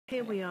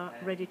Here we are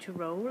ready to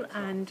roll,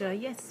 and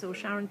yes, so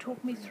Sharon,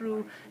 talk me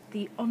through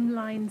the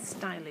online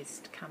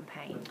stylist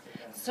campaign.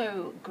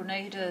 So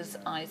Grenada's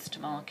Eyes to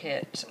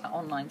Market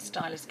online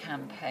stylist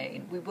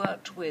campaign, we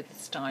worked with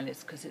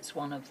Stylist because it's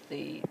one of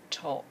the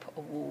top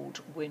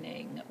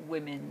award-winning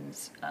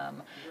women's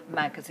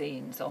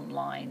magazines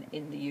online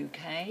in the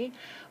UK.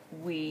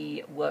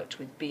 We worked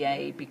with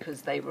BA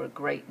because they were a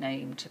great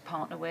name to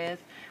partner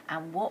with,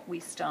 and what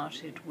we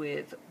started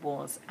with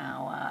was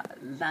our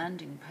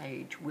landing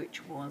page,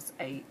 which was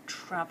a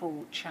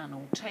travel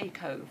channel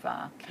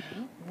takeover.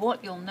 Okay.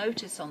 What you'll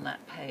notice on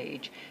that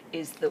page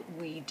is that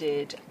we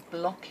did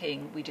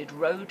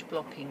road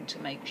blocking to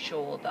make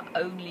sure that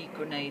only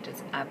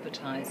Grenada's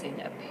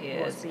advertising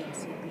appears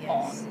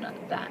on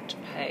that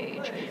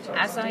page.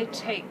 As I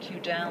take you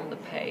down the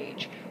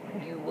page,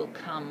 you will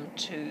come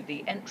to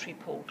the entry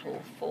portal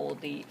for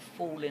the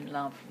Fall in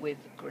Love with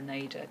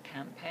Grenada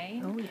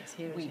campaign. Oh yes,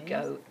 here we it is.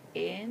 Go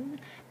in,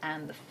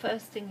 and the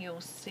first thing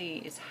you'll see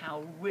is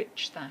how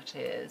rich that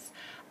is.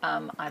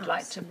 I'd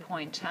like to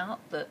point out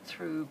that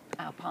through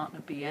our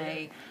partner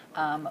BA,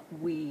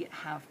 we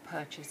have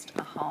purchased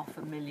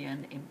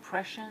 500,000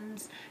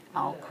 impressions.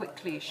 I'll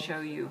quickly show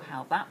you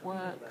how that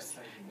works.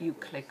 You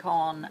click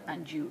on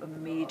and you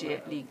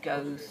immediately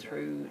go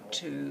through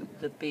to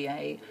the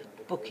BA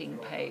booking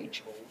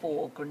page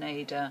for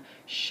Grenada,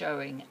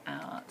 showing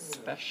our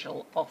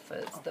special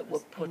offers that were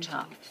put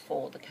up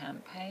for the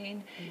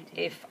campaign.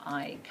 If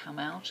I come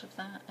out of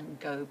that and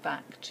go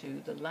back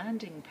to the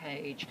landing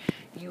page,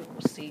 you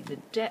will see the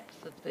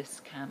depth of this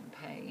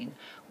campaign.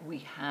 We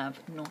have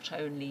not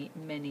only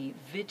many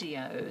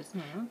videos,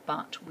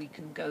 but we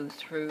can go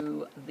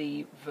through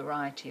the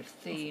variety of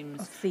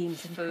themes,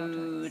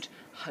 food,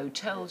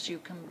 hotels you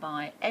can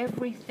buy.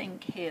 Everything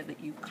here that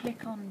you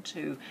click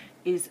onto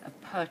is a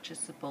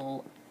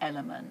purchasable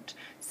element.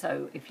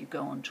 So if you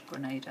go on to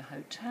Grenada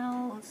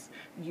Hotels,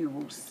 you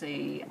will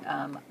see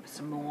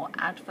some more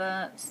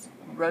adverts,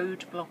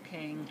 road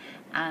blocking,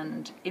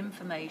 and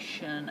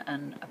information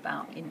and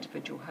about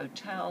individual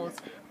hotels,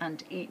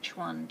 and each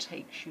one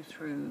takes you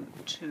through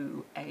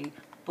to a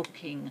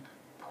booking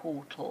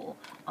portal.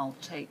 I'll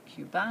take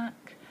you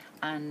back.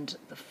 And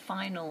the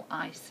final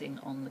icing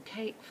on the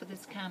cake for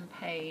this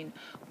campaign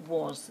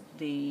was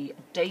the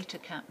data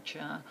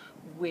capture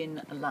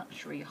Win a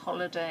Luxury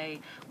Holiday.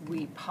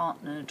 We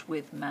partnered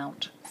with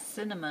Mount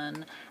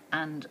Cinnamon,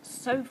 and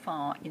so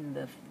far in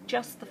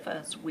just the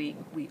first week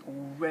we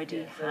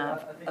already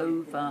have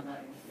over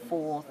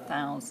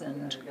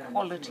 4,000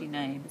 quality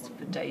names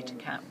for data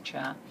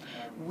capture.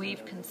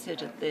 We've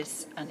considered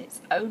this, and it's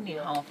only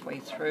halfway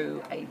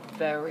through, a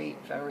very,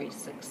 very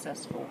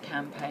successful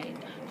campaign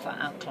for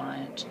our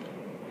client,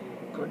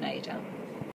 Grenada.